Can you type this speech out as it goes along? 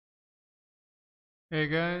Hey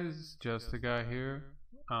guys, just a guy here.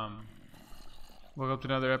 Welcome to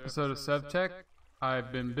another episode of Sevtech.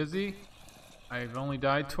 I've been busy. I've only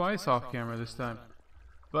died twice off camera this time.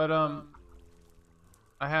 But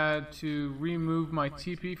I had to remove my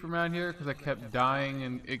TP from out here because I kept dying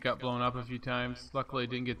and it got blown up a few times. Luckily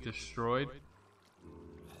it didn't get destroyed.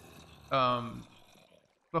 The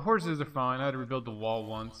horses are fine. I had to rebuild the wall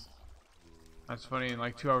once. That's funny, in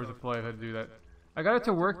like 2 hours of play I had to do that. I got it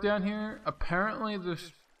to work down here. Apparently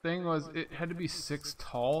this thing was, it had to be 6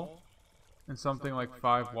 tall and something like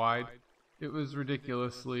 5 wide. It was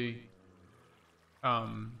ridiculously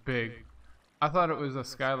big. I thought it was a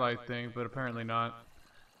skylight thing, but apparently not.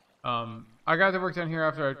 I got it to work down here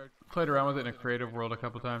after I played around with it in a creative world a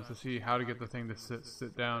couple times to see how to get the thing to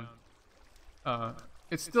sit down.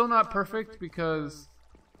 It's still not perfect because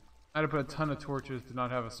I had to put a ton of torches to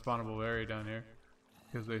not have a spawnable area down here,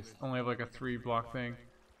 because they only have like a 3-block thing.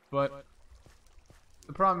 But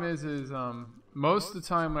the problem is most of the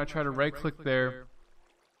time when I try to right click there,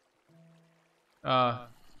 yeah,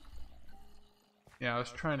 I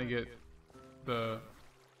was trying to get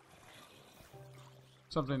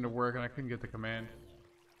something to work and I couldn't get the command.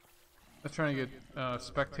 I was trying to get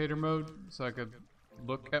spectator mode so I could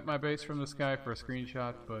look at my base from the sky for a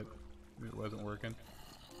screenshot, but it wasn't working.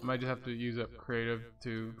 I might just have to use up creative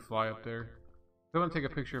to fly up there. I want to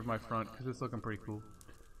take a picture of my front because it's looking pretty cool.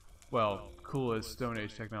 Well, cool as Stone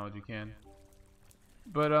Age technology can.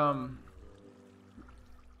 But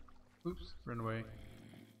oops, run away.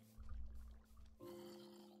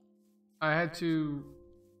 I had to,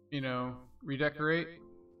 redecorate.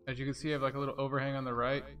 As you can see, I have like a little overhang on the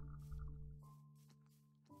right.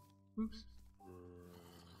 Oops.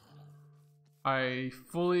 I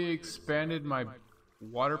fully expanded my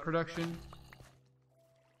water production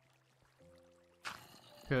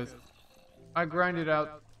because I grinded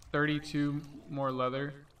out 32 more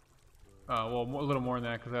leather. Well, a little more than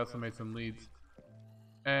that because I also made some leads.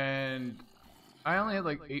 And I only had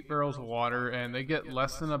like 8 barrels of water, and they get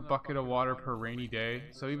less than a bucket of water per rainy day.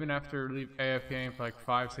 So even after AFKing for like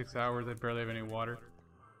 5-6 hours, I barely have any water.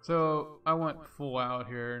 So I went full out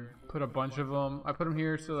here and put a bunch of them. I put them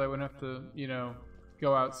here so that I wouldn't have to,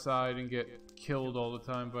 go outside and get killed all the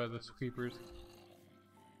time by the creepers.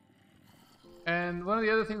 And one of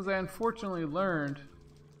the other things I unfortunately learned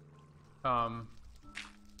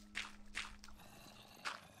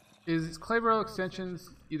is clay barrel extensions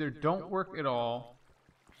either don't work at all,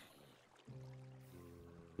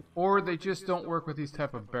 or they just don't work with these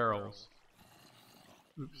type of barrels.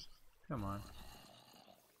 Oops, come on.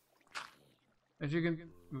 As you can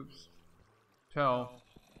tell,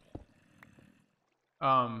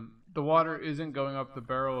 the water isn't going up the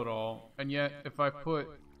barrel at all, and yet if I put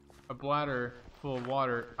a bladder full of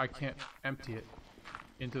water, I can't empty it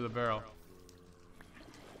into the barrel.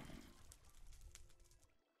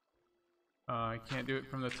 I can't do it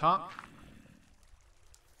from the top.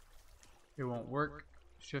 It won't work.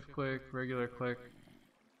 Shift click, regular click,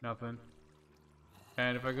 nothing.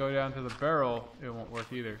 And if I go down to the barrel, it won't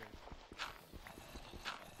work either.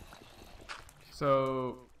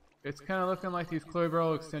 So it's kind of looking like these clay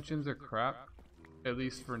barrel extensions are crap, at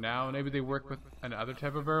least for now. Maybe they work with another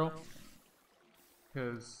type of barrel,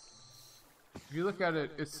 because if you look at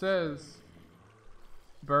it, it says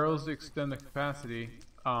barrels to extend the capacity,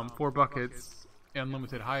 4 buckets,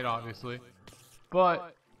 unlimited height obviously,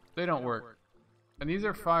 but they don't work. And these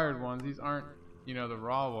are fired ones, these aren't, the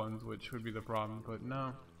raw ones, which would be the problem, but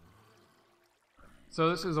no. So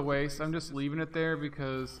this is a waste. I'm just leaving it there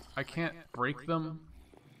because I can't break them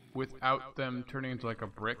without them turning into like a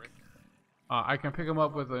brick. I can pick them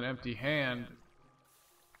up with an empty hand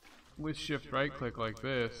with shift right click like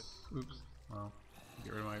this. Oops. Well,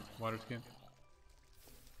 get rid of my water skin.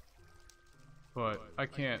 But I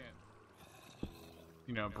can't,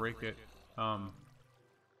 break it.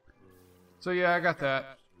 So yeah, I got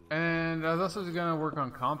that. And I was also gonna work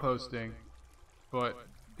on composting, but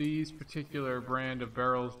these particular brand of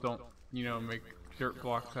barrels don't, make dirt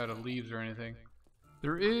blocks out of leaves or anything.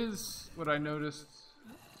 There is what I noticed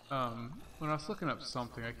when I was looking up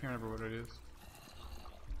something, I can't remember what it is.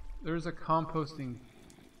 There's a composting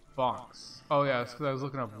box. Oh yeah, it's because I was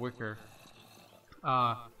looking up wicker.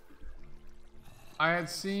 I had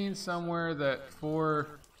seen somewhere that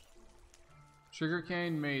for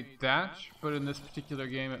sugarcane made thatch, but in this particular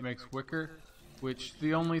game it makes wicker, which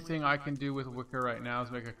the only thing I can do with wicker right now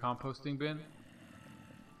is make a composting bin.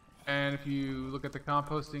 And if you look at the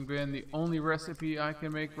composting bin, the only recipe I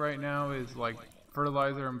can make right now is like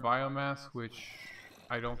fertilizer and biomass, which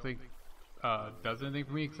I don't think does anything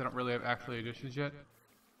for me because I don't really have actually additions yet.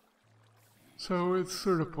 So it's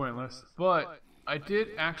sort of pointless. But I did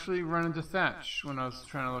actually run into thatch when I was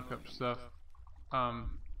trying to look up stuff.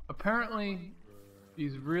 Apparently,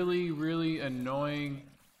 these really, really annoying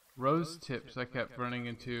rose tips I kept running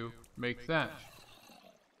into make thatch.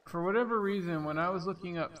 For whatever reason, when I was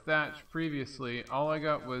looking up thatch previously, all I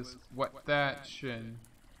got was wet thatch and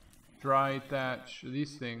dried thatch,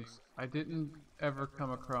 these things. I didn't ever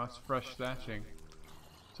come across fresh thatching.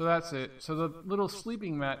 So that's it. So the little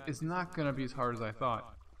sleeping mat is not going to be as hard as I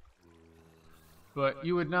thought. But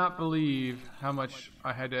you would not believe how much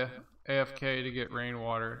I had to AFK to get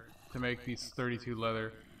rainwater to make these 32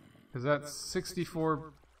 leather. Because that's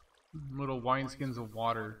 64 little wineskins of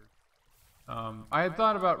water. I had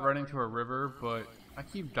thought about running to a river, but I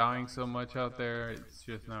keep dying so much out there, it's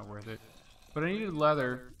just not worth it. But I needed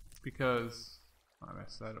leather because I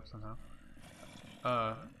messed that up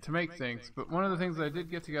somehow. To make things, but one of the things I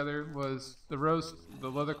did get together was the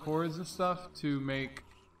leather cords and stuff to make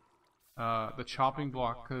the chopping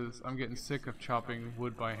block, because I'm getting sick of chopping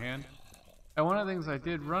wood by hand. And one of the things I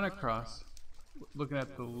did run across, looking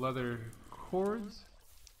at the leather cords,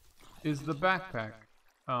 is the backpack.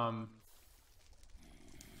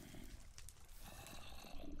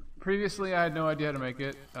 Previously, I had no idea how to make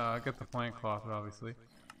it. I got the plant cloth, obviously,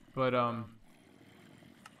 but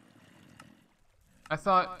I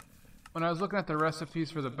thought when I was looking at the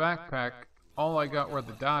recipes for the backpack, all I got were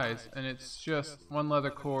the dyes, and it's just one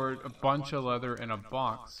leather cord, a bunch of leather, and a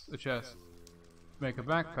box, a chest, to make a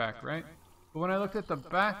backpack, right? But when I looked at the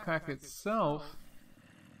backpack itself,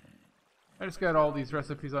 I just got all these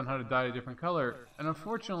recipes on how to dye a different color, and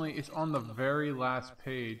unfortunately, it's on the very last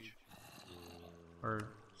page, or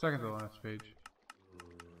second to the last page.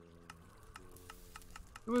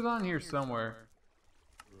 It was on here somewhere.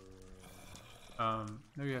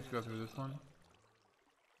 Maybe I have to go through this one.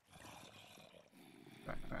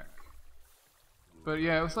 Backpack. But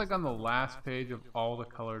yeah, it was like on the last page of all the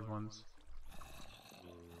colored ones.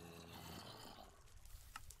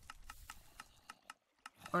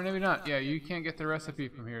 Or maybe not. Yeah, you can't get the recipe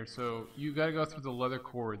from here, so you gotta go through the leather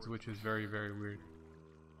cords, which is very, very weird.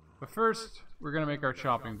 But first, we're gonna make our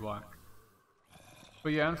chopping block.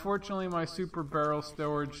 But yeah, unfortunately my super barrel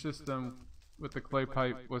storage system with the clay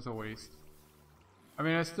pipe was a waste. I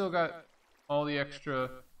mean, I still got all the extra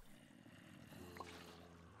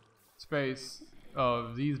space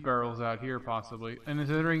of these barrels out here possibly, and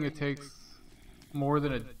considering it takes more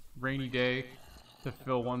than a rainy day to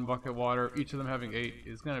fill one bucket water, each of them having 8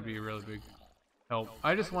 is going to be a really big help.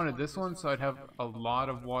 I just wanted this one so I'd have a lot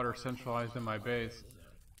of water centralized in my base,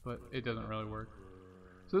 but it doesn't really work.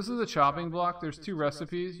 So this is a chopping block. There's 2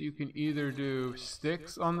 recipes. You can either do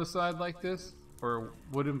sticks on the side like this, or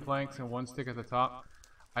wooden planks and 1 stick at the top.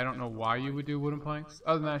 I don't know why you would do wooden planks.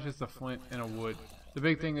 Other than that, it's just a flint and a wood. The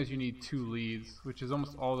big thing is you need 2 leads, which is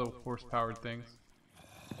almost all the horse-powered things.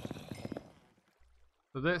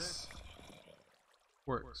 So this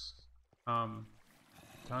works. Time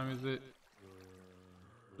is it?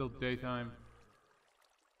 Still daytime.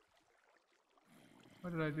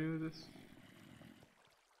 What did I do with this?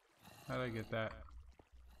 How did I get that?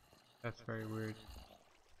 That's very weird.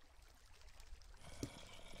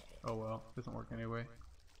 Oh well, doesn't work anyway.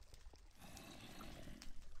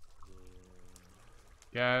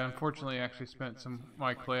 Yeah, unfortunately I actually spent some of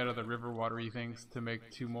my clay out of the river watery things to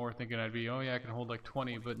make 2 more, thinking I'd be, oh yeah, I can hold like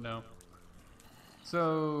 20, but no.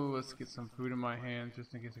 So, let's get some food in my hands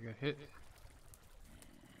just in case I get hit.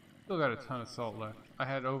 Still got a ton of salt left. I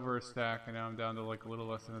had over a stack and now I'm down to like a little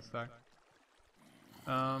less than a stack.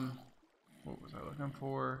 What was I looking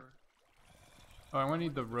for? Oh, I want to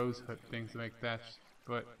need the rose hut things to make thatch,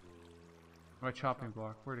 but my chopping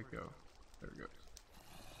block, where'd it go? There it goes.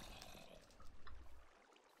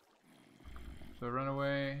 So run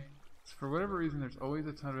away. For whatever reason, there's always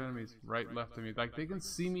a ton of enemies right left of me. Like, they can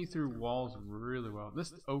see me through walls really well.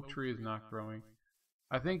 This oak tree is not growing.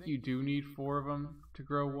 I think you do need 4 of them to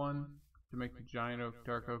grow 1 to make the giant oak,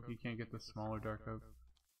 dark oak. You can't get the smaller dark oak.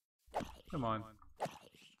 Come on.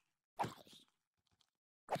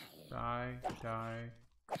 Die, die,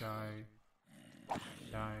 die,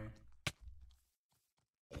 die.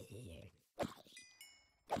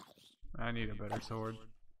 I need a better sword.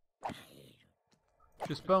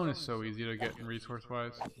 Just bone is so easy to get in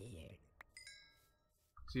resource-wise.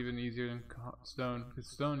 It's even easier than stone. Because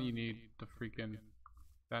stone you need the freaking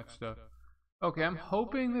thatch stuff. Okay, I'm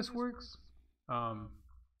hoping this works. Get out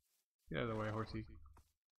of the way, horsey.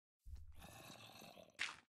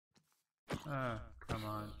 Ah, come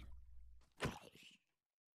on.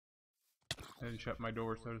 I didn't shut my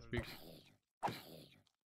door, so to speak.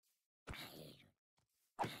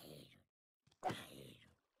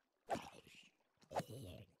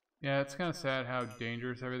 Yeah, it's kind of sad how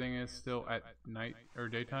dangerous everything is still at night or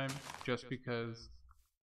daytime, just because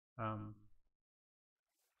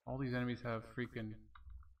all these enemies have freaking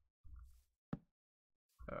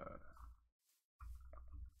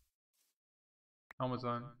helmets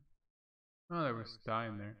on. Oh, there was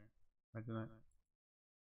dying there. Imagine that.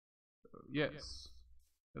 So, yes,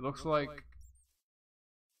 it looks like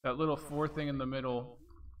that little 4 thing in the middle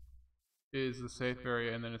is the safe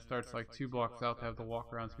area, and then it starts like 2 blocks out to have the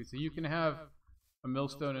walk around speed. So you can have a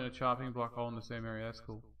millstone and a chopping block all in the same area. That's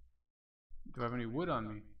cool. Do I have any wood on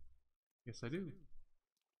me? Yes, I do.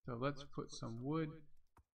 So let's put some wood.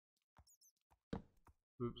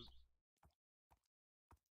 Oops.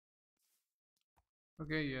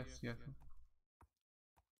 Okay, yes, yes.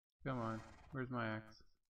 Come on. Where's my axe?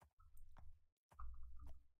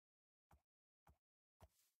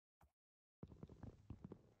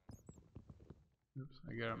 Oops,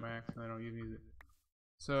 I get out my axe and I don't use it.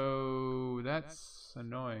 So that's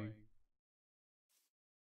annoying.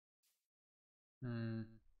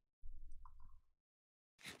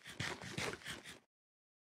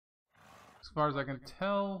 As far as I can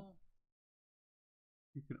tell,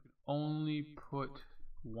 you can only put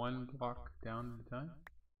 1 block down at a time.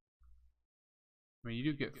 I mean, you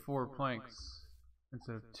do get 4 planks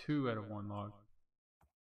instead of 2 out of 1 log.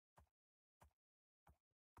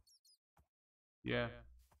 Yeah.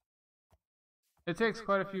 It takes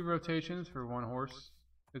quite a few rotations for 1 horse,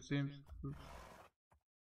 it seems. Oops.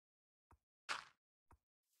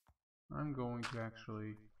 I'm going to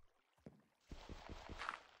actually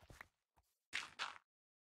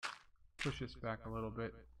push this back a little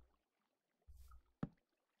bit.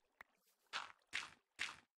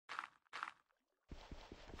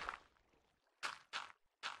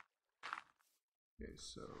 Okay,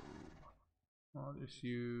 so I'll just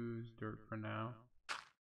use dirt for now.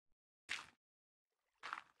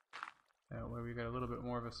 That way we got a little bit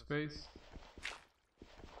more of a space.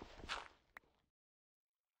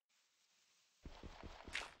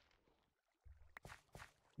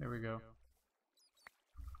 There we go.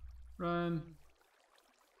 Run.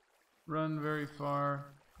 Run very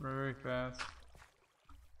far, very fast.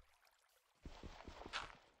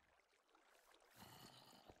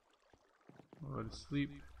 Go to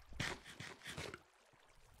sleep.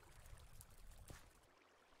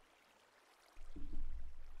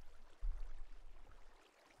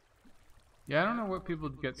 Yeah, I don't know what people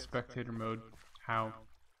get spectator mode, how,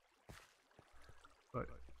 but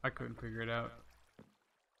I couldn't figure it out.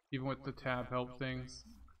 Even with the tab help things,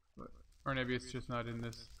 or maybe it's just not in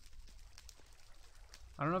this.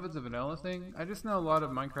 I don't know if it's a vanilla thing. I just know a lot of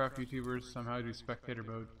Minecraft YouTubers somehow do spectator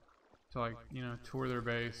mode to, like, you know, tour their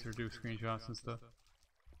base or do screenshots and stuff.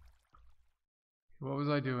 What was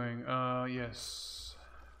I doing? Yes.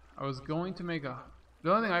 I was going to make a...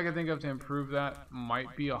 The only thing I could think of to improve that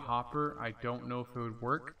might be a hopper. I don't know if it would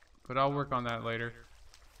work, but I'll work on that later.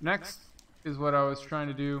 Next is what I was trying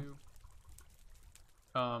to do.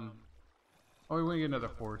 Oh, we want to get another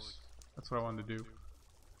horse. That's what I wanted to do.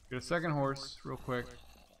 Get a second horse real quick.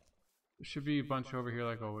 There should be a bunch over here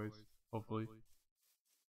like always, hopefully.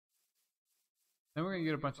 Then we're going to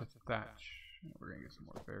get a bunch of thatch. We're going to get some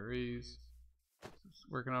more berries. Just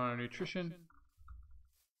working on our nutrition.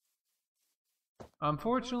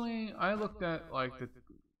 Unfortunately, I looked at like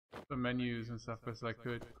the menus and stuff best I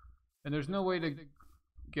could, and there's no way to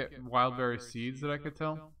get wildberry seeds that I could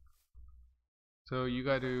tell. So you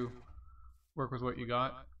got to work with what you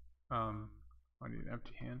got. I need an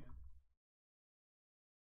empty hand.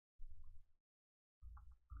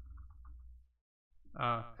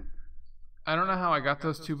 I don't know how I got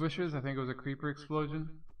those 2 bushes. I think it was a creeper explosion.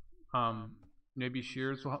 Maybe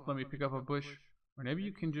shears will let me pick up a bush. Or maybe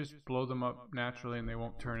you can just blow them up naturally and they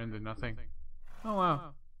won't turn into nothing. Oh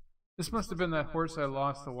wow. This must have been that horse I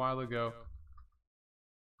lost a while ago.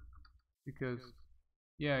 Because,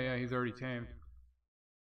 yeah, he's already tamed.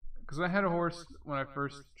 Because I had a horse when I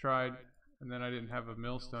first tried, and then I didn't have a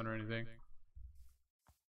millstone or anything.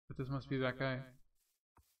 But this must be that guy.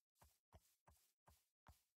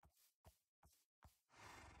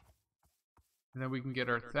 And then we can get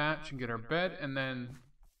our thatch and get our bed, and then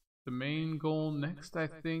the main goal next, I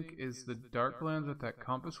think, is the Darklands with that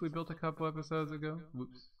compass we built a couple episodes ago.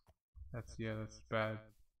 Whoops. That's bad.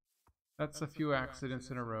 That's a few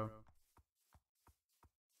accidents in a row.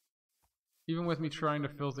 Even with me trying to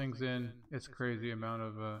fill things in, it's crazy amount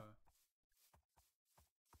of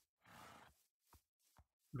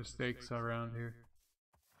mistakes around here.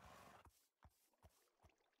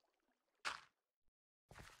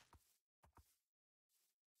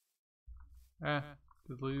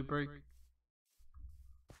 Did the lead break?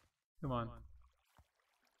 Come on.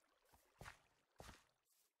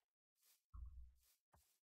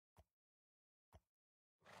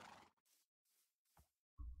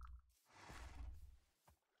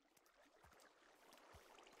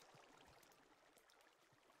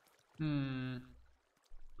 Hmm.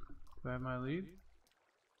 Do I have my lead?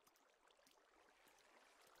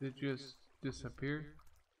 Did it just disappear?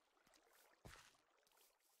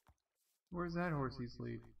 Where's that horsey's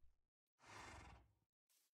lead?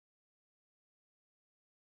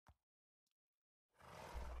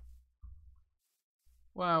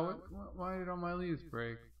 Wow, why did all my leaves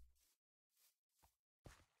break?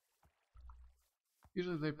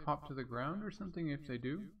 Usually they pop to the ground or something if they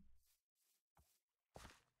do.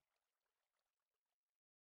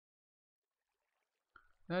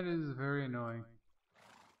 That is very annoying.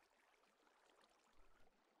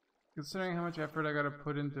 Considering how much effort I gotta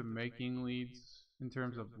put into making leads in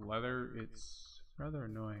terms of leather, it's rather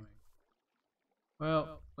annoying.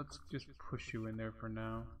 Well, let's just push you in there for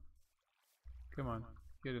now. Come on,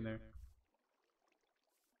 get in there.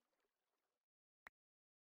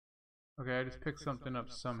 Okay, I just picked something up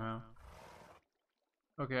somehow.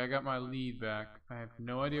 Okay, I got my lead back. I have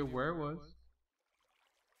no idea where it was.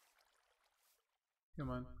 Come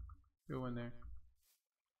on, go in there.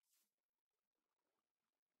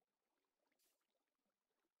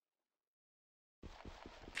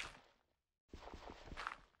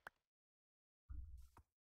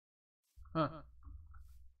 Huh.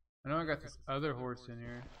 I know I got this other horse in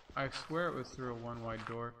here. I swear it was through a one wide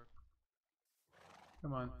door.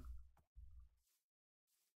 Come on.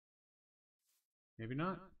 Maybe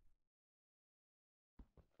not.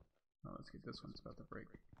 Oh, let's get this one. It's about to break.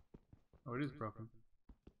 Oh, it is broken.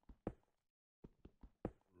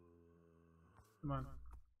 Come on.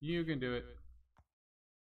 You can do it.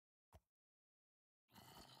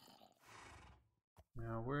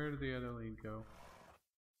 Now, where did the other lead go?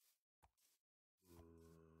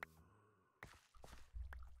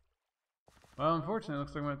 Well, unfortunately, it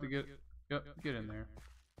looks like I'm going to have to get in there.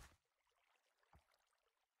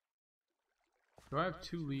 Do I have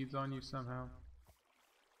 2 leads on you somehow?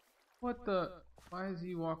 What the? Why is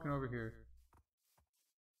he walking over here?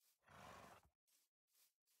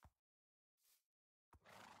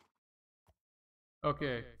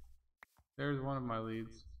 Okay. There's one of my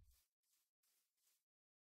leads.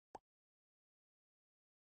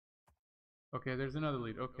 Okay, there's another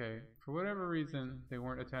lead. Okay. For whatever reason, they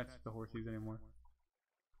weren't attached to the horsies anymore.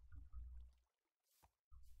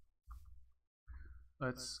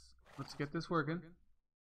 Let's get this working.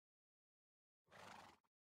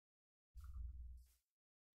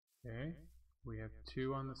 Okay. We have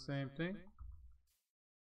 2 on the same thing.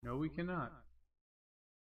 No, we cannot.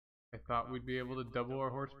 I thought we'd be able to double our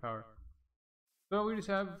horsepower. So we just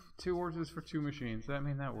have 2 horses for 2 machines. I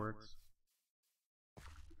mean, that works.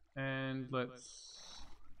 And let's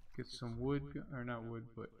get some wood, or not wood,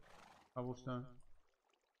 but cobblestone.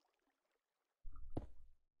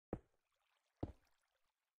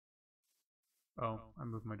 Oh, I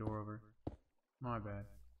moved my door over. My bad.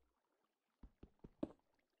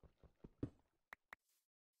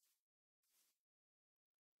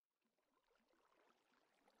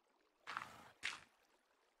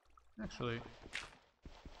 Actually,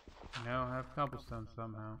 I now have cobblestone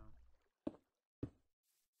somehow.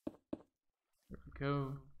 There we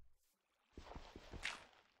go.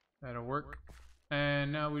 That'll work.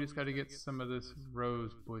 And now we just gotta get some of this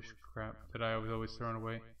rose bush crap that I was always throwing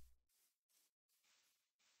away.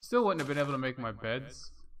 Still wouldn't have been able to make my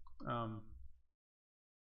beds. My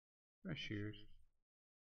shears.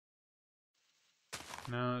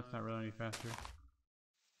 No, it's not really any faster.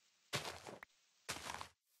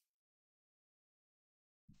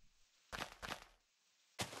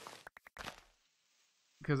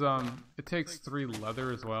 Because it takes 3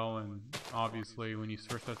 leather as well, and obviously when you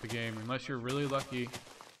first start the game, unless you're really lucky,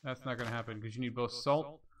 that's not gonna happen because you need both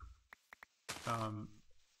salt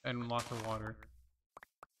and lots of water.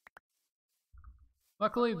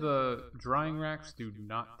 Luckily, the drying racks do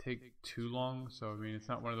not take too long, so I mean it's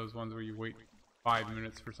not one of those ones where you wait 5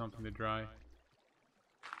 minutes for something to dry.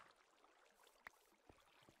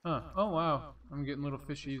 Huh? Oh wow, I'm getting little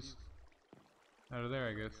fishies out of there,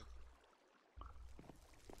 I guess.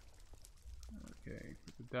 Okay,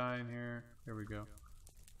 put the dye in here. There we go.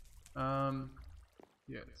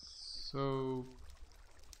 Yes. So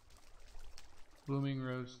blooming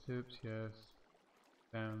rose tips, yes.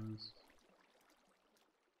 Stems.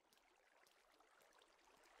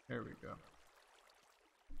 There we go.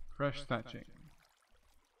 Fresh thatching.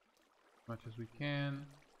 As much as we can.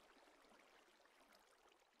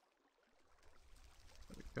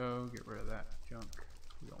 There we go. Get rid of that junk.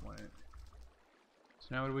 We don't want it.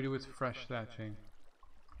 So now what do we do with fresh thatching?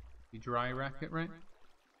 You dry rack it, right?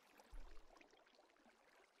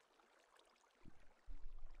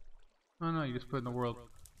 Oh no, you just put it in the world.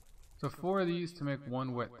 So 4 of these to make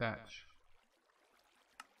 1 wet thatch.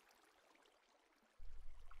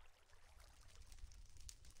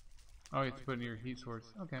 Oh, you have to put it in your heat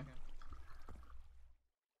source. Okay.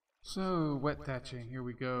 So, wet thatching. Here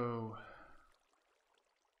we go.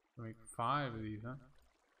 We'll make 5 of these, huh?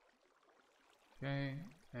 Okay.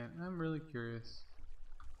 And I'm really curious.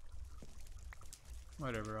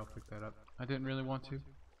 Whatever, I'll pick that up. I didn't really want to.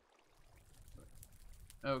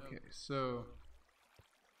 Okay, so...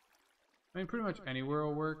 I mean, pretty much anywhere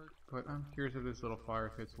will work, but I'm curious if this little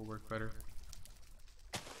fire pits will work better.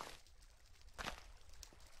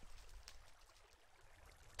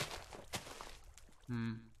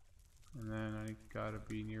 And then I gotta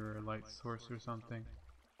be near a light source or something.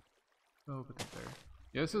 Oh, put that there.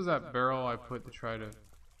 Yeah, this is that barrel I put to try to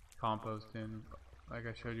compost in, like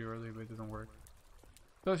I showed you earlier, but it doesn't work.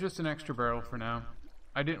 So it's just an extra barrel for now.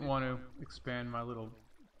 I didn't want to expand my little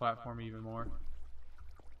platform even more,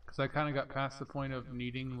 because I kind of got past the point of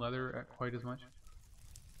needing leather at quite as much.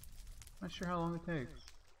 Not sure how long it takes.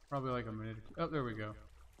 Probably like a minute or two. Oh, there we go.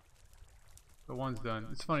 The one's done.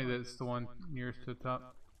 It's funny that it's the one nearest to the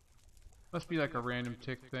top. Must be like a random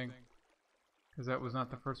tick thing, because that was not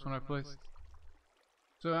the first one I placed.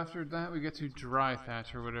 So after that we get to dry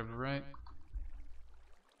thatch or whatever, right?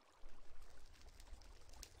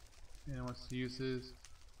 And what's the uses?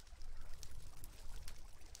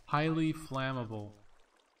 Highly flammable.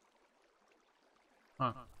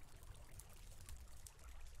 Huh.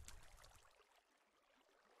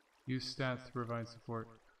 Use stats to provide support.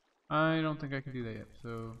 I don't think I can do that yet,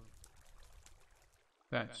 so...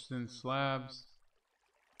 Thatched in slabs.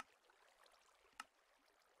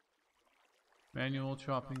 Manual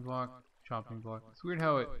chopping block. Chopping block. It's weird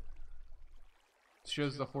how it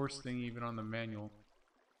shows the horse thing even on the manual.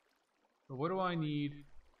 But what do I need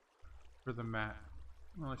for the mat?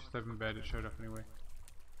 Well, let's just have in bed, it showed up anyway.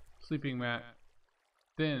 Sleeping mat.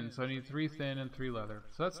 Thin, so I need 3 thin and 3 leather.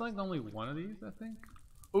 So that's like only one of these, I think.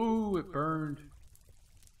 Ooh, it burned.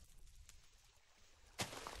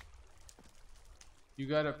 You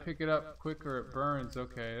gotta pick it up quick or it burns.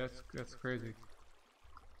 Okay, that's crazy.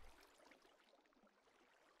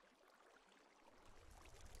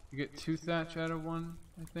 You get 2 thatch out of 1,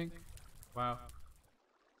 I think. Wow.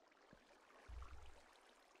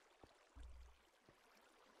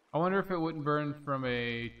 I wonder if it wouldn't burn from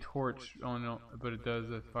a torch. Oh no, but it does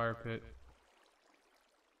a fire pit.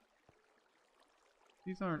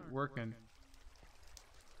 These aren't working.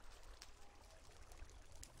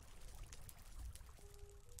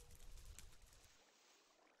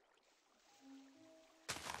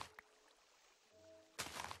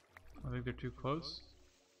 I think they're too close.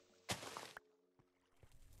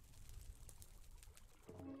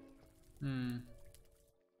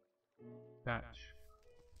 Thatch.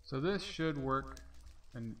 So this should work,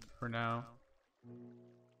 and for now.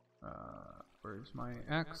 Where's my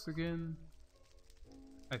axe again?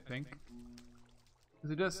 I think.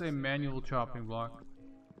 Because it does say manual chopping block.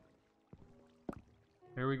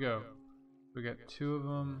 There we go. We got 2 of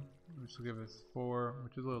them, which will give us 4,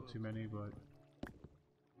 which is a little too many, but...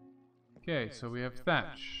 Okay, so we have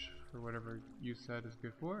thatch, for whatever use that is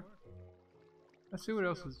good for. Let's see what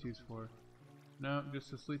else it's used for. No,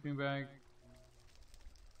 just a sleeping bag.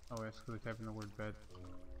 Oh, yes, because I typed in the word bed.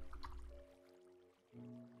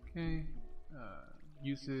 Okay,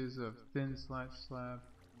 uses of thin slab.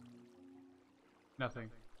 Nothing.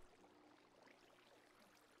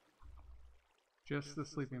 Just the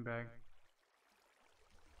sleeping bag.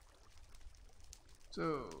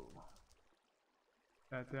 So,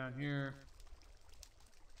 that down here.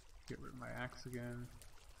 Get rid of my axe again.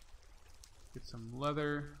 Get some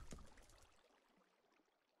leather.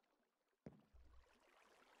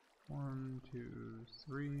 1, 2,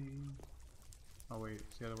 3. Oh wait,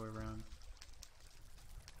 it's the other way around.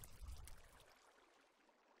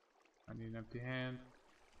 I need an empty hand.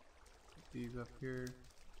 Put these up here.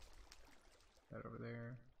 That over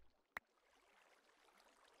there.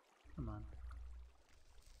 Come on.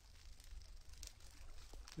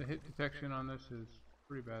 The hit detection on this is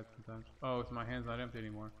pretty bad sometimes. Oh, it's my hand's not empty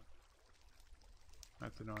anymore.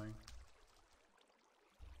 That's annoying.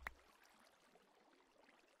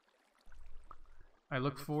 I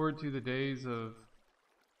look forward to the days of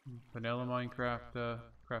vanilla Minecraft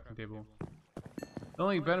crafting table. The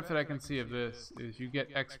only benefit I can see of this is you get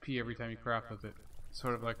XP every time you craft with it.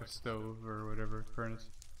 Sort of like a stove or whatever, furnace.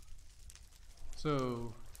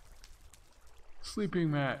 So, sleeping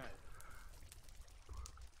mat.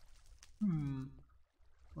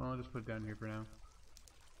 Well, I'll just put it down here for now.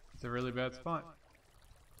 It's a really bad spot.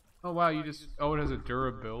 Oh wow, you just... Oh, it has a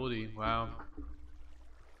durability. Wow.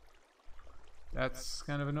 That's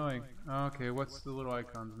kind of annoying. Okay, what's the little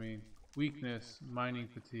icons mean? Weakness, mining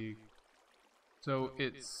fatigue. So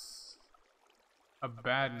it's a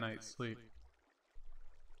bad night's sleep.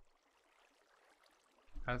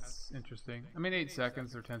 That's interesting. I mean, 8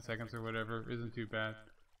 seconds or 10 seconds or whatever isn't too bad.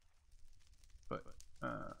 But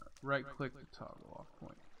right click to toggle off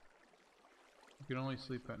point. You can only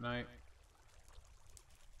sleep at night.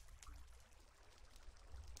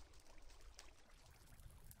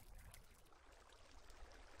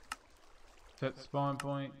 Set spawn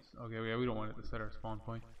points. Okay, yeah, we don't want it to set our spawn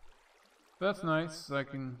point. But that's nice. I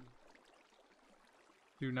can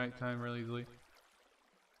do nighttime real easily.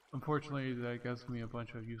 Unfortunately, that gives me a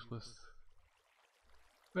bunch of useless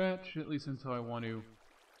batch, at least until I want to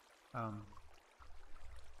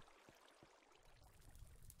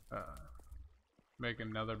make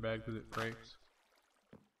another bed because it breaks.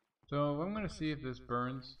 So I'm going to see if this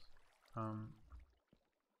burns.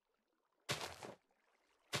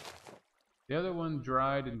 The other one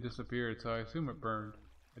dried and disappeared, so I assume it burned.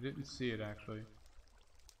 I didn't see it actually.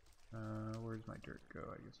 Where's my dirt go?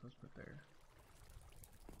 I guess let's put there.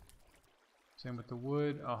 Same with the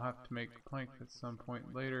wood. I'll have to make planks at some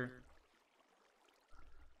point later.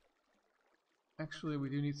 Actually, we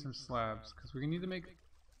do need some slabs because we need to make.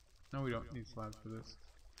 No, we don't need slabs for this.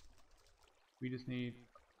 We just need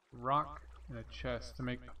rock and a chest to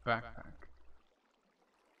make a backpack.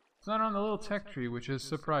 It's not on the little tech tree, which is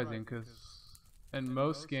surprising because in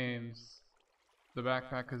most games, the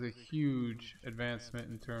backpack is a huge advancement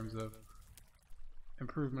in terms of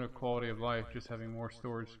improvement of quality of life, just having more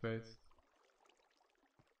storage space.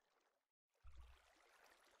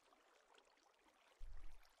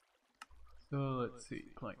 So let's see,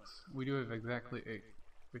 planks. We do have exactly 8,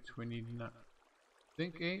 which we need not.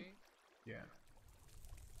 Think 8? Yeah.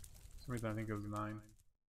 For some reason I think it was 9.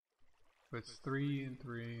 So it's 3 and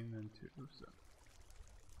 3 and then 2. So.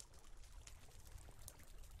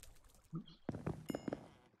 Oops.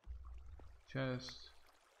 Chest.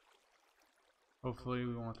 Hopefully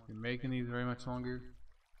we won't have to be making these very much longer.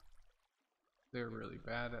 They're really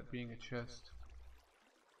bad at being a chest.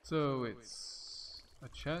 So it's a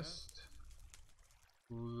chest,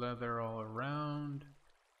 leather all around,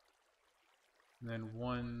 and then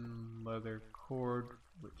 1 leather cord,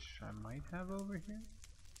 which I might have over here.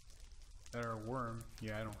 That are a worm.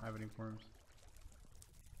 Yeah, I don't have any worms.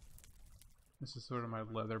 This is sort of my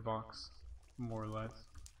leather box, more or less.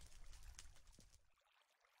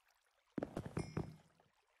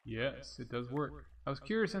 Yes, it does work. I was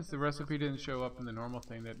curious since the recipe didn't show up in the normal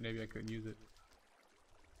thing that maybe I couldn't use it.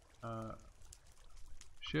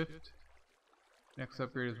 Shift. Next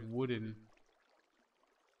upgrade is wooden.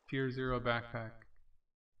 Tier 0 backpack.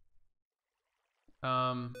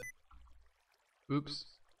 Oops.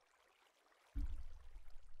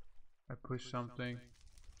 I pushed something.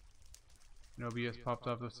 An OBS popped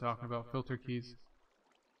up that's talking about filter keys.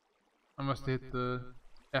 I must hit the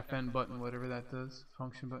FN button, whatever that does.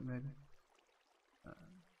 Function button, maybe.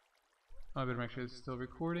 I better make sure it's still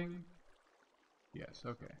recording. Yes,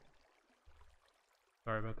 okay.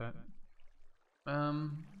 Sorry about that.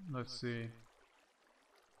 Let's see.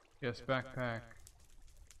 Yes, backpack.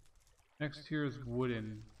 Next here is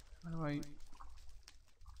wooden. How do I...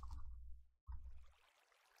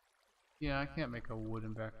 Yeah, I can't make a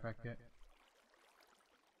wooden backpack yet.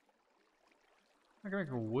 I can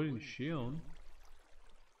make a wooden shield.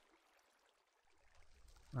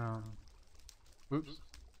 Oops.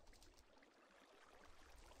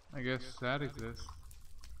 I guess that exists.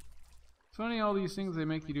 It's funny all these things they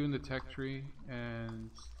make you do in the tech tree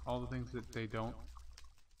and all the things that they don't,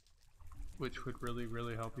 which would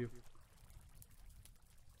really help you.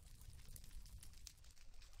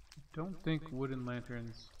 I don't think wooden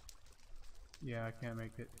lanterns. Yeah, I can't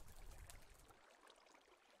make it.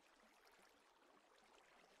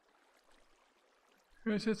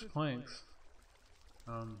 It's just planks.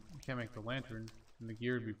 You can't make the lantern, and the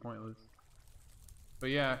gear would be pointless. But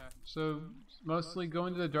yeah, so mostly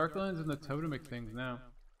going to the Darklands and the totemic things now.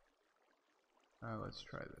 Let's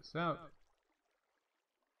try this out.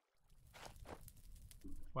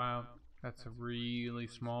 Wow, that's a really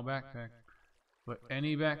small backpack. But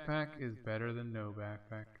any backpack is better than no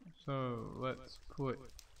backpack. So let's put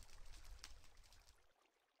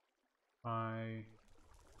my...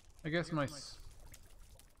 I guess my...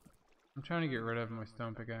 I'm trying to get rid of my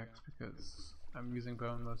stone pickaxe because I'm using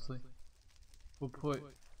bone mostly. We'll put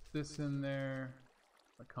this in there,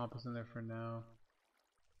 my compass in there for now.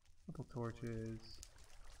 Couple torches,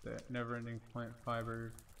 that never-ending plant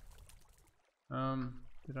fiber.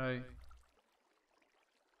 Did I...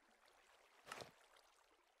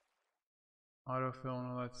 Autofill and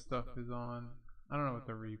all that stuff is on. I don't know what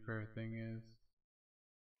the repair thing is.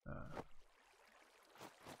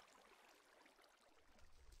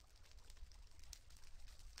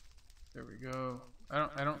 There we go.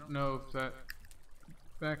 I don't know if that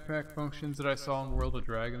backpack functions that I saw in World of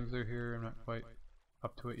Dragons are here. I'm not quite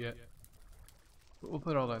up to it yet. But we'll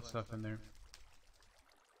put all that stuff in there.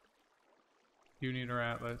 Do need our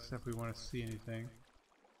atlas if we want to see anything.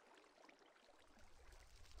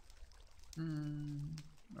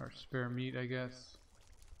 Our spare meat, I guess.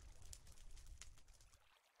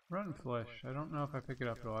 Rotten flesh. I don't know if I pick it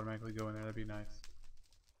up, it'll automatically go in there. That'd be nice.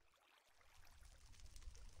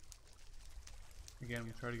 Again,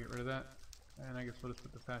 we'll try to get rid of that. And I guess we'll just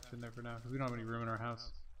put the thatch in there for now, because we don't have any room in our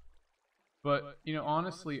house. But, you know,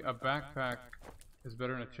 honestly, a backpack is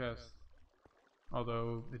better than a chest.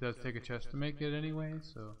 Although, it does take a chest to make it anyway,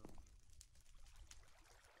 so...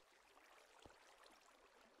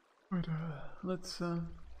 But, let's,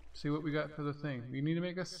 see what we got for the thing. We need to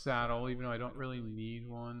make a saddle, even though I don't really need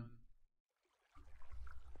one.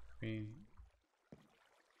 I mean...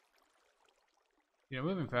 You know,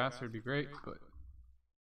 moving faster would be great, but...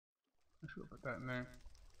 I should put that in there.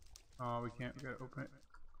 Oh, we can't. We gotta open it.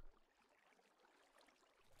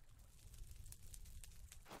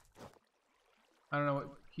 I don't know what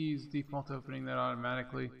keys default to opening that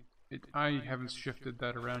automatically. I haven't shifted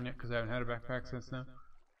that around yet because I haven't had a backpack since then.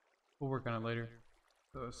 We'll work on it later.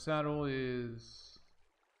 So saddle is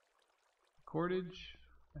cordage,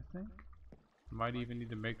 I think. Might even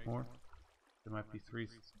need to make more. There might be 3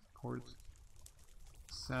 cords.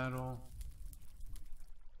 Saddle.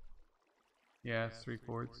 Yeah, it's 3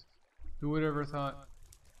 cords. Who would ever thought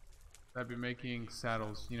I'd be making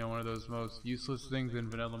saddles? You know, one of those most useless things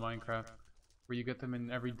in vanilla Minecraft, where you get them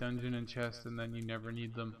in every dungeon and chest, and then you never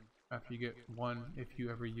need them after you get one, if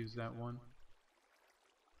you ever use that one.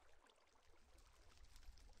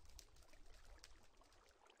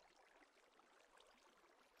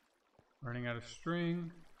 Running out of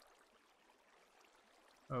string.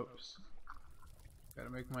 Oops.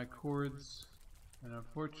 Gotta make my cords. And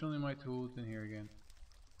unfortunately my tool's in here again.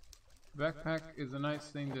 Backpack is a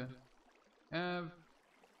nice thing to have.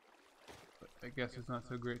 But I guess it's not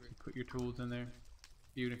so great to put your tools in there,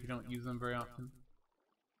 even if you don't use them very often.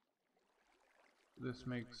 This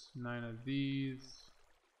makes 9 of these.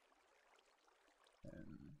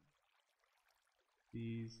 And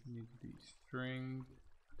these need to be stringed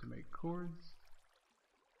to make cords.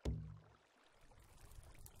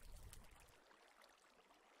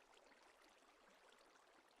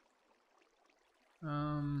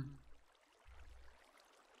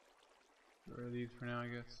 Get rid of these for now, I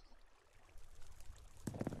guess.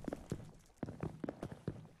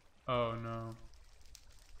 Oh no.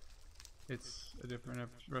 It's a different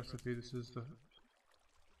recipe. This is the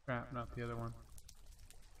scrap, not the other one.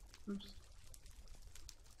 Oops.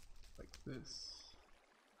 Like this.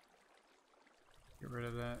 Get rid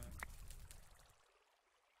of that.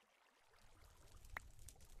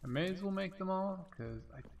 I may as well make them all, because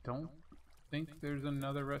I don't think there's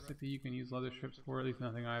another recipe you can use leather strips for, at least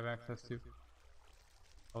nothing I have access to.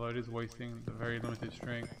 Although it is wasting the very limited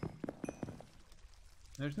string.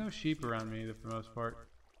 There's no sheep around me for the most part.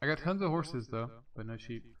 I got tons of horses though, but no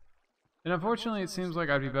sheep. And unfortunately it seems like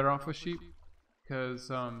I'd be better off with sheep, because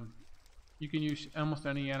you can use almost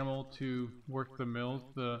any animal to work the mills,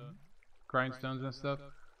 the grindstones and stuff.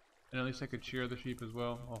 And at least I could shear the sheep as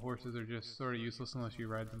well, while horses are just sort of useless unless you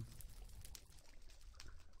ride them.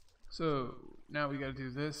 So, now we gotta do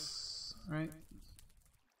this, right?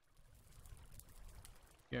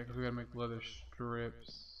 Yeah, because we gotta make leather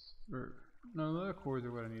strips. Or, no, leather cords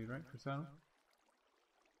are what I need, right? For saddle?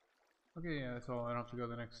 Okay, yeah, that's all. I don't have to go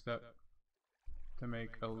the next step to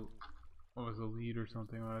make a, what was a lead or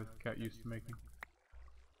something I got used to making.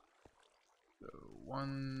 So,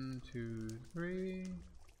 1, 2, 3.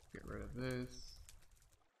 Get rid of this.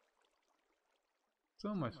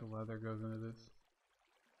 So much leather goes into this.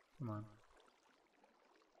 Come on.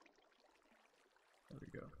 There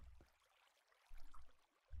we go.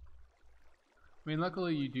 I mean,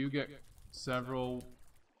 luckily you do get several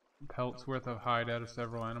pelts worth of hide out of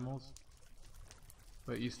several animals,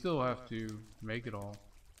 but you still have to make it all.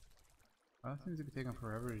 That seems to be taking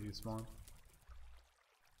forever to despawn.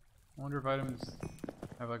 I wonder if items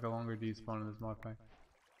have like a longer despawn in this mod pack.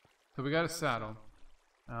 So we got a saddle.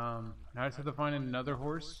 Now I just have to find another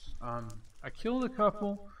horse. I killed a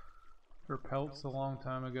couple for pelts a long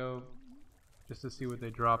time ago, just to see what they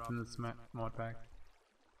dropped in this mod pack.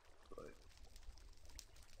 But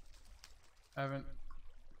I haven't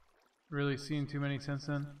really seen too many since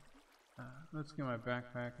then. Let's get my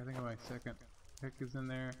backpack. I think my second pick is in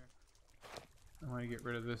there. I want to get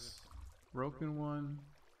rid of this broken one,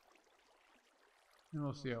 and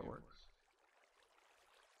we'll see how it works.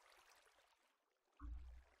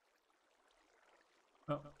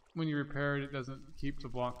 well, when you repair it, it doesn't keep the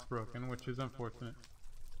blocks broken, which is unfortunate.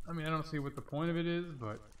 I mean, I don't see what the point of it is,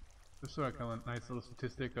 but just sort of kind of a nice little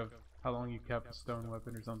statistic of how long you kept a stone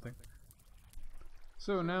weapon or something.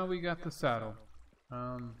 So now we got the saddle.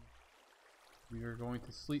 We are going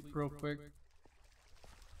to sleep real quick.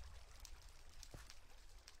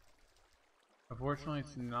 Unfortunately,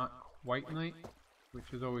 it's not quite night,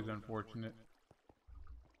 which is always unfortunate.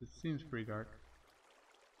 It seems pretty dark.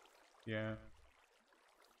 Yeah.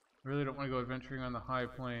 I really don't want to go adventuring on the high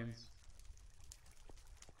plains.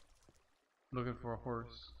 Looking for a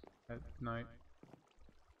horse at night.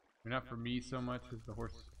 I mean, not for me so much as the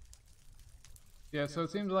horse. Yeah, so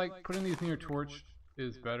it seems like putting these near torch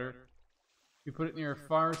is better. You put it near a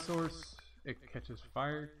fire source, it catches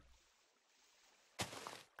fire.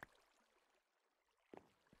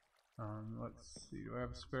 Let's see, do I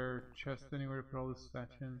have a spare chest anywhere to put all this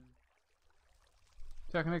thatch in?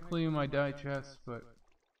 Technically my dye chest, but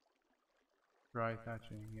dry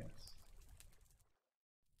thatching, yes.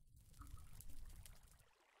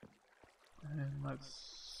 And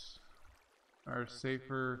let's our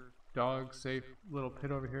safer dog safe little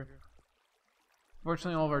pit over here.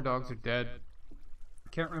 Fortunately, all of our dogs are dead.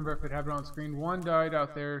 Can't remember if it happened on screen. One died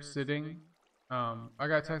out there sitting. I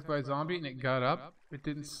got attacked by a zombie and it got up. It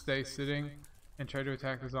didn't stay sitting and tried to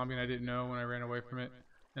attack the zombie, and I didn't know when I ran away from it.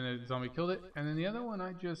 And the zombie killed it. And then the other one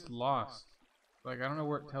I just lost. Like, I don't know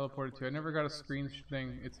where it teleported to. I never got a screen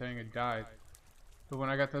thing it's saying it died. But when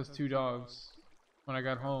I got those two dogs, when I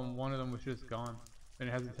got home, one of them was just gone. And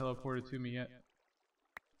it hasn't teleported to me yet.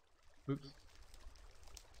 Oops.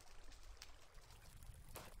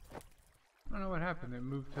 I don't know what happened. It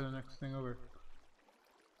moved to the next thing over.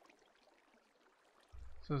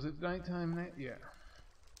 So is it nighttime night? Yeah.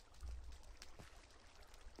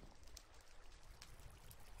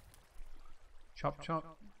 Chop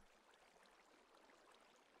chop.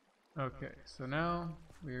 Okay, so now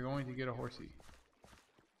we are going to get a horsey.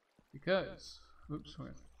 Because, oops,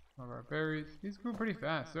 with one of our berries. These grew pretty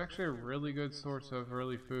fast. They're actually a really good source of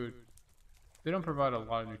early food. They don't provide a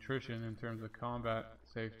lot of nutrition in terms of combat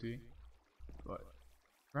safety, but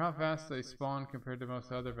for how fast they spawn compared to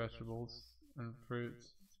most other vegetables and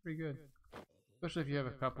fruits, it's pretty good. Especially if you have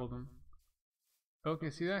a couple of them. Okay,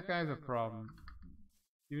 see, that guy's a problem.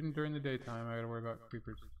 Even during the daytime, I gotta worry about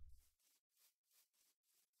creepers.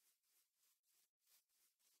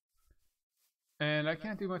 And I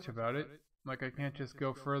can't do much about it. Like, I can't just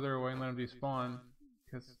go further away and let them despawn,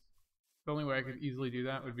 because the only way I could easily do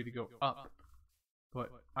that would be to go up. But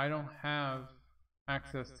I don't have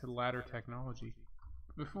access to ladder technology.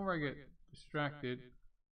 Before I get distracted,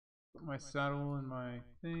 put my saddle in my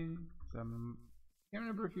thing. I can't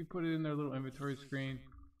remember if you put it in their little inventory screen.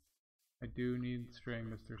 I do need string,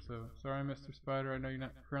 mister, so sorry, Mr. Spider, I know you're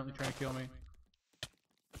not currently trying to kill me,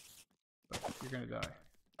 but you're gonna die.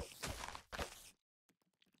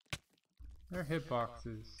 Their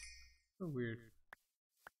hitboxes, so weird.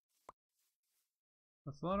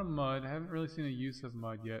 That's a lot of mud. I haven't really seen a use of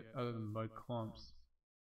mud yet, other than mud clumps.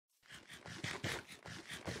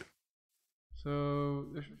 So,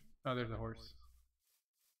 there's a horse.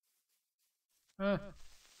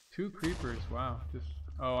 Two creepers, wow.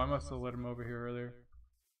 Oh, I must have let him over here earlier.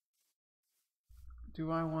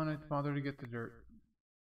 Do I want to bother to get the dirt?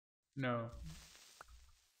 No.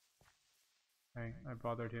 I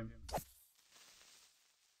bothered him.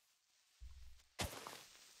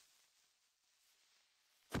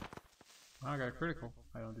 I got a critical.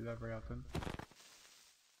 I don't do that very often.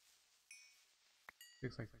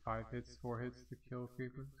 Takes like 5 hits, 4 hits to kill a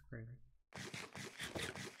creeper. It's crazy.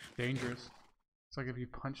 Dangerous. It's like if you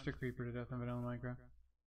punched a creeper to death in vanilla Minecraft.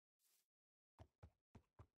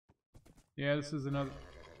 Yeah, this is another.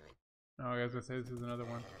 Oh, I was gonna say this is another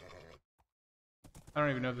one. I don't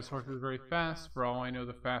even know if this horse is very fast. For all I know,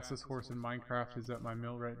 the fastest horse in Minecraft is at my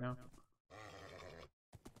mill right now.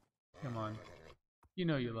 Come on. You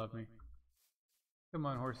know you love me. Come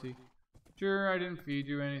on, horsey. Sure, I didn't feed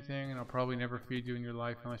you anything, and I'll probably never feed you in your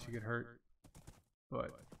life unless you get hurt.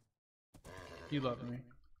 But you love me.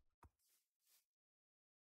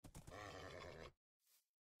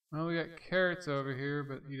 Well, we got carrots over here,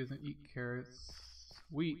 but he doesn't eat carrots.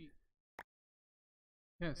 Wheat.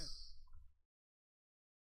 Yes.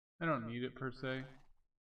 I don't need it per se.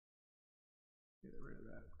 Get rid of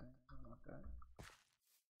that thing. I don't want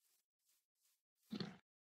that.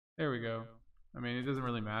 There we go. I mean, it doesn't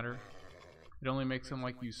really matter. It only makes them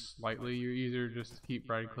like you slightly. You either just keep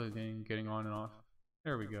right clicking, getting on and off.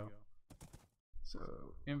 There we go. So,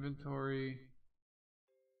 inventory,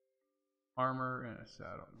 armor, and a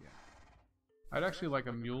saddle. Yeah. I'd actually like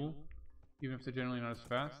a mule, even if they're generally not as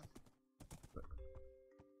fast. But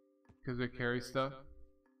because they carry stuff.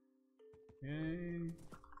 Yay!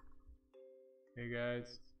 Hey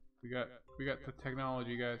guys, we got the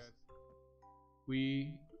technology, guys.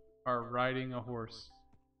 We are riding a horse,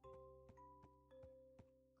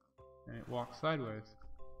 and it walks sideways,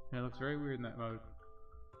 and it looks very weird in that mode.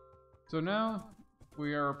 So now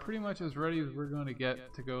we are pretty much as ready as we're going to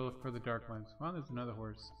get to go look for the Darklands. Wow, there's another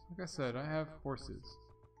horse. Like I said, I have horses.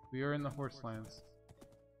 We are in the Horselands,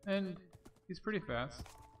 and he's pretty fast.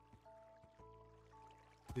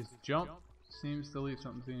 His jump seems to leave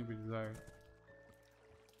something to be desired.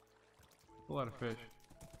 A lot of fish.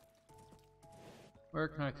 Where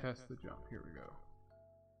can I test the jump? Here we go.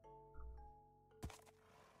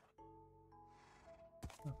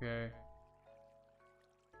 Okay.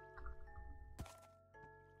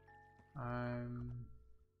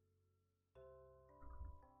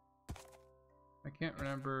 I can't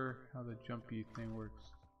remember how the jumpy thing works.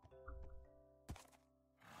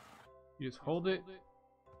 You just hold it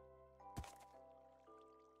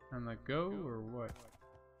and let go, or what?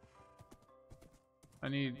 I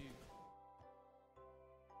need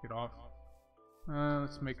get off.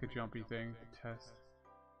 Let's make a jumpy thing to test.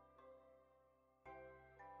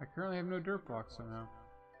 I currently have no dirt blocks somehow.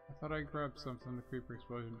 I thought I grabbed some from the creeper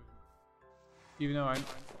explosion. Even though I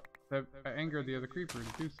angered the other creeper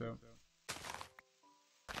to do so.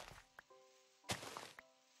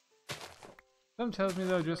 Something tells me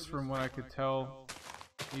though, just from what I could tell,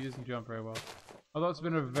 he doesn't jump very well. Although it's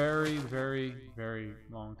been a very, very, very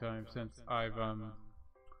long time since I've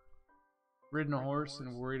ridden a horse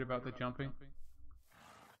and worried about the jumping.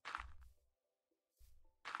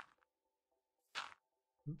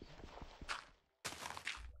 Oops.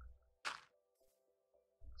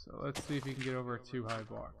 So let's see if he can get over a too high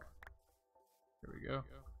block. There we go.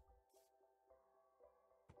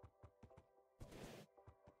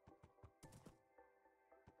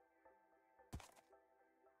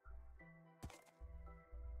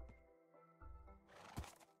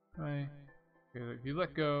 Okay, if you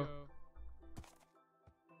let go,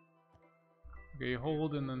 okay, you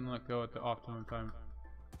hold and then let go at the optimum time.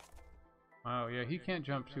 Wow, yeah, he can't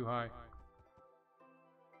jump too high.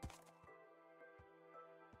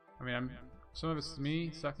 I mean, some of it's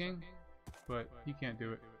me sucking, but he can't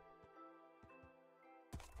do it.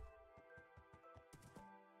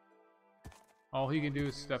 All he can do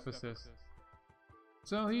is step assist.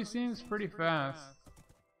 So he seems pretty fast,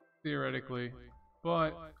 theoretically,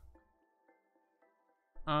 but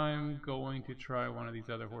I'm going to try one of these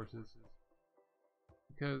other horses.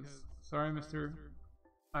 Because, sorry mister,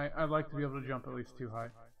 I'd like to be able to jump at least too high.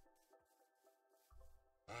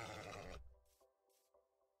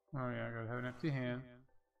 Oh yeah, I gotta have an empty hand.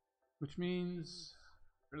 Which means,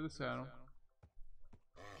 rid of the saddle.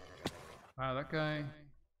 Wow, that guy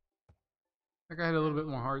had a little bit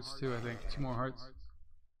more hearts too, I think. 2 more hearts.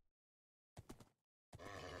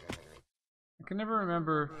 I can never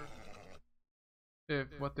remember if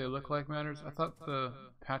what they look like matters. I thought the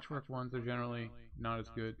patchwork ones are generally not as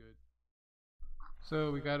good.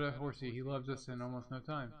 So we got a horsey. He loves us in almost no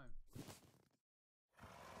time.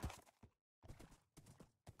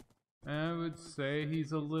 I would say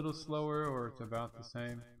he's a little slower, or it's about the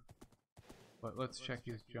same. But let's check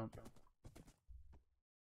his jump.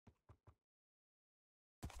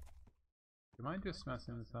 Am I just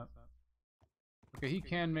messing this up? Okay, he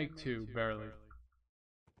can make 2, barely.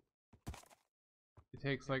 It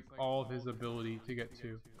takes like all of his ability to get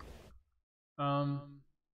 2.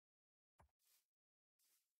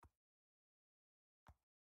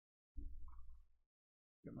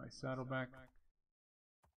 Get my saddle back.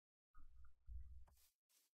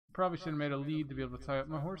 Probably should have made a lead to be able to tie up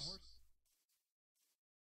my horse.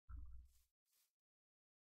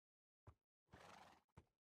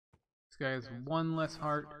 This guy has 1 less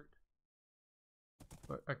heart,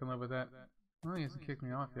 but I can live with that. Well, he hasn't kicked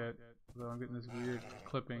me off yet, although I'm getting this weird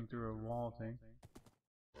clipping through a wall thing.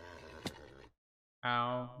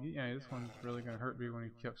 Ow. Yeah, this one's really gonna hurt me when he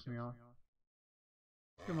kicks me off.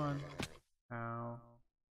 Come on. Ow.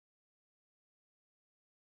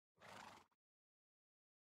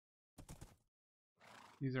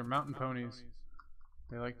 These are mountain ponies.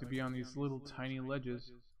 They like to be on these little tiny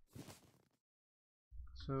ledges.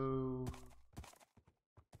 So...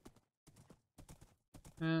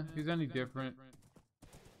 if he's any different.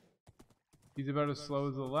 He's about as slow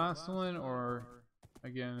as the last one, or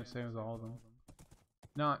again, the same as all of them.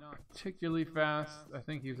 Not particularly fast. I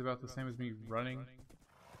think he's about the same as me running.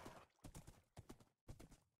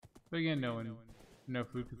 But again, no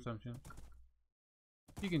food consumption.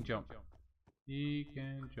 He can jump. He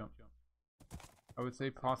can jump. I would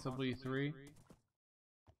say possibly 3.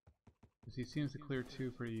 because he seems to clear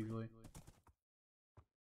 2 pretty easily.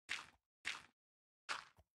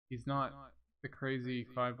 He's not the crazy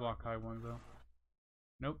 5 block high one though.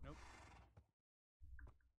 Nope.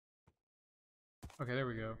 Okay, there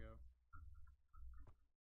we go.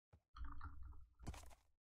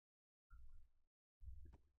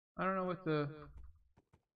 I don't know what the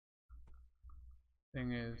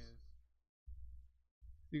thing is.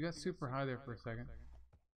 You got super high there for a second.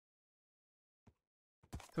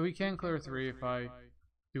 So we can clear 3 if I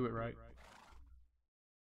do it right.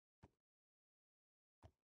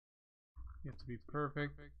 You have to be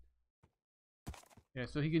perfect. Yeah,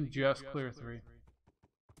 so he can just clear 3.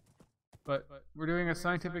 But we're doing a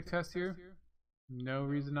scientific test here. No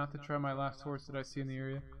reason not to try my last horse that I see in the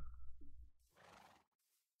area.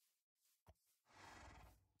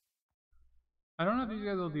 I don't know if these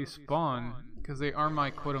guys will despawn, because they are my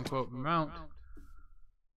quote-unquote mount.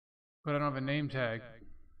 But I don't have a name tag,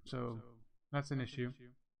 so that's an issue.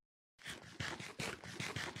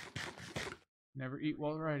 Never eat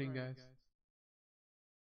while riding, guys.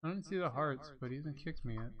 I didn't see the hearts, but he hasn't kicked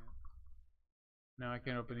me yet. Now I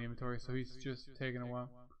can't open the inventory, so he's just taking a while.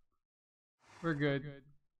 We're good.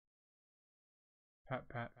 Pat,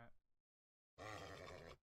 pat.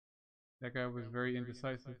 That guy was very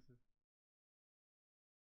indecisive.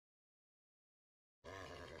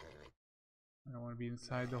 I don't want to be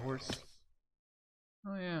inside the horse.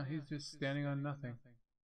 Oh yeah, he's just standing on nothing.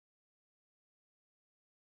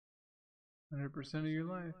 100% of your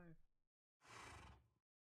life.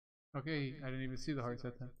 Okay, I didn't even see the hearts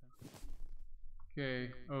that time.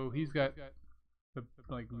 Okay, oh, he's got the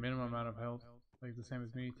like minimum amount of health, like the same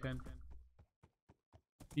as me, 10.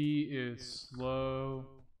 He is slow,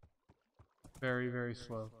 very, very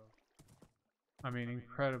slow. I mean,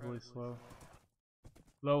 incredibly slow.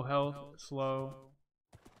 Low health, slow.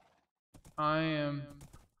 I am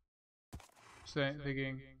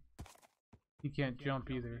thinking he can't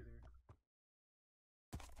jump either.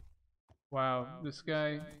 Wow, this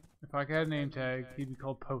guy, if I had a name tag, he'd be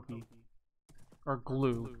called Pokey. Or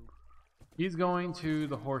Glue. He's going to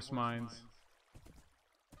the horse mines.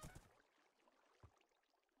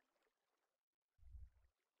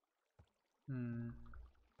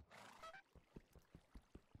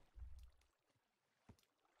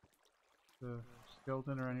 The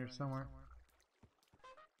skeleton around here somewhere.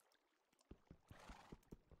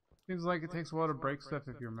 Seems like it takes a while to break stuff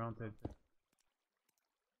if you're mounted.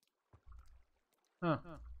 Huh.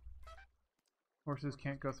 Horses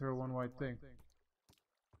can't go through a one wide thing.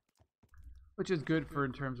 Which is good for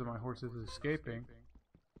in terms of my horses escaping.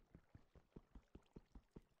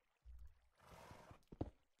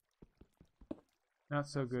 Not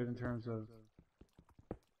so good in terms of...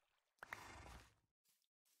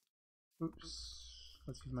 Oops.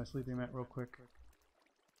 Let's use my sleeping mat real quick.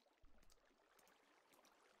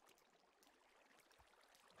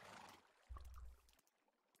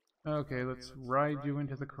 Okay, let's ride you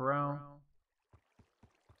into the corral.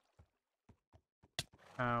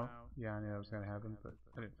 Ow. Yeah, I knew that was gonna happen, but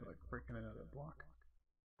I didn't feel like breaking another block.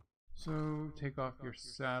 So, take off your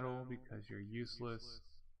saddle because you're useless.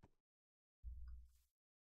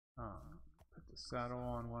 Put the saddle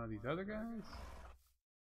on one of these other guys.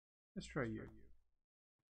 Let's try you.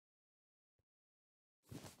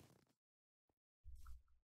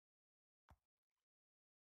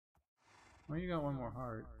 Well, you got one more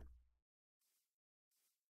heart.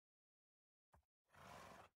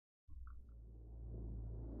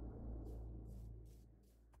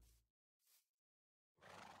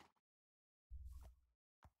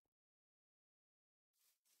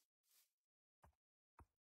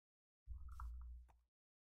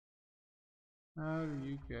 How do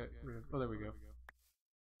you get rid of... Oh, there we go.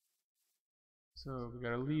 So, we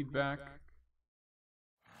gotta lead back.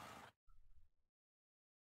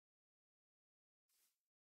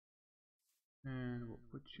 And we'll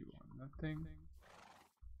put you on that thing.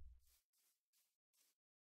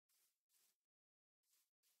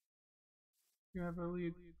 You have a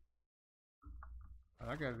lead. Oh,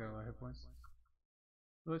 that guy's got a lot of hit points.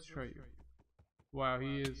 Let's try you. Wow,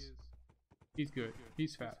 he's good.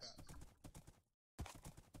 He's fast.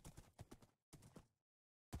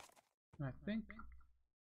 I think.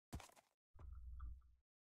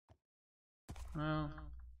 Well,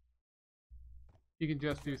 he can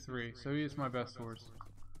just do 3, so he is my best horse.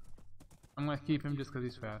 I'm gonna keep him just because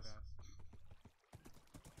he's fast.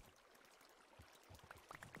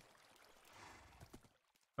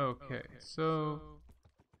 Okay, so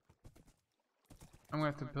I'm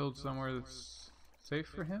gonna have to build somewhere that's safe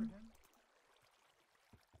for him.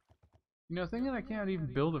 You know, thinking I can't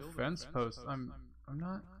even build a fence post, I'm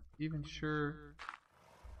not even sure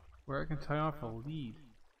where I can tie off a lead.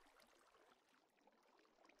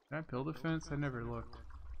 Can I build a fence? I never looked.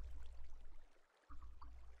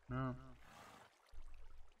 No.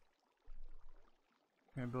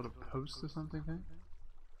 Can I build a post or something then?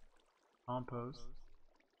 Compost.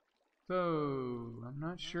 So, I'm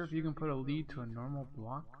not sure if you can put a lead to a normal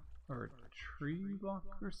block or a tree block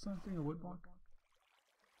or something, a wood block.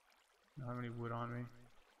 I don't have any wood on me.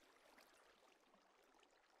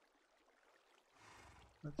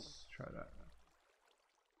 Let's try that.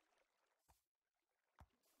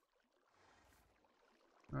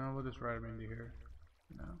 We'll just write them into here.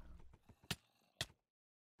 No.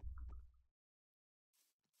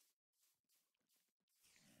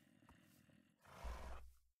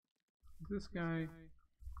 This guy.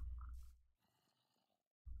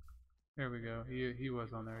 There we go. He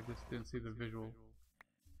was on there. I just didn't see the visual.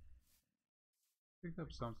 Picked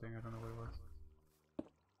up something. I don't know what it was.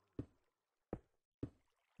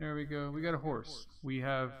 There we go. We got a horse. We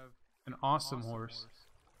have an awesome horse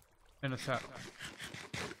and a saddle.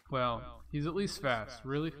 Well, he's at least fast.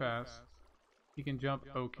 Really fast. He can jump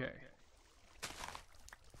okay.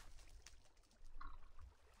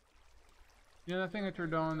 You know that thing I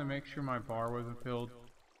turned on to make sure my bar wasn't filled?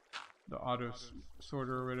 The auto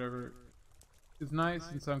sorter or whatever. It's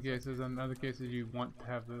nice in some cases, and in other cases you want to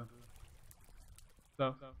have the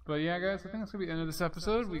stuff. But yeah guys, I think that's going to be the end of this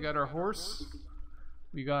episode. We got our horse.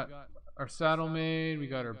 We got our saddle made. We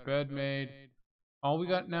got our bed made. All we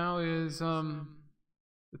got now is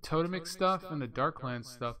the totemic stuff and the Darklands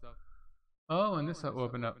stuff. Oh, and this will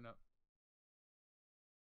open up.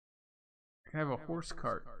 I can have a horse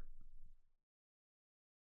cart.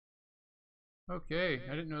 Okay,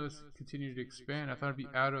 I didn't know this continued to expand. I thought it'd be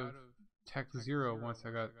out of Tech 0 once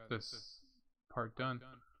I got this part done.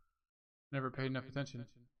 Never paid enough attention.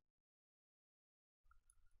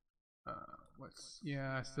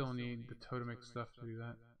 Yeah, I still need the totemic stuff to do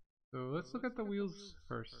that. So let's look at the wheels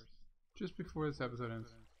first, just before this episode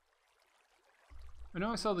ends. I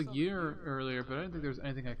know I saw the gear earlier, but I didn't think there was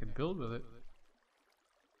anything I could build with it.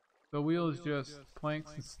 The wheel is just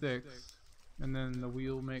planks and sticks. And then the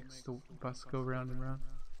wheel makes the bus go round and round.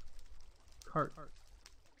 Cart.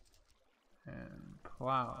 And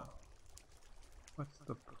plow. What's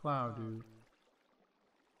the plow do?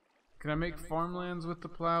 Can I make farmlands with the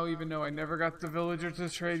plow even though I never got the villager to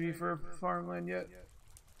trade me for a farmland yet?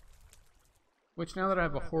 Which now that I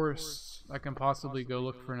have a horse, I can possibly go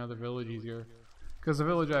look for another village easier. Because the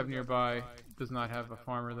village I have nearby does not have a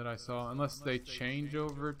farmer that I saw, unless they change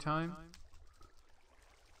over time.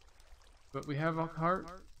 But we have a cart,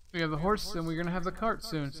 we have the horse, and we're going to have the cart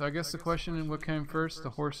soon. So I guess the question is what came first,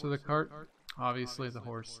 the horse or the cart? Obviously the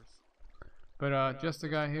horse. But just a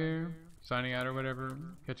guy here, signing out or whatever.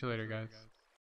 Catch you later, guys.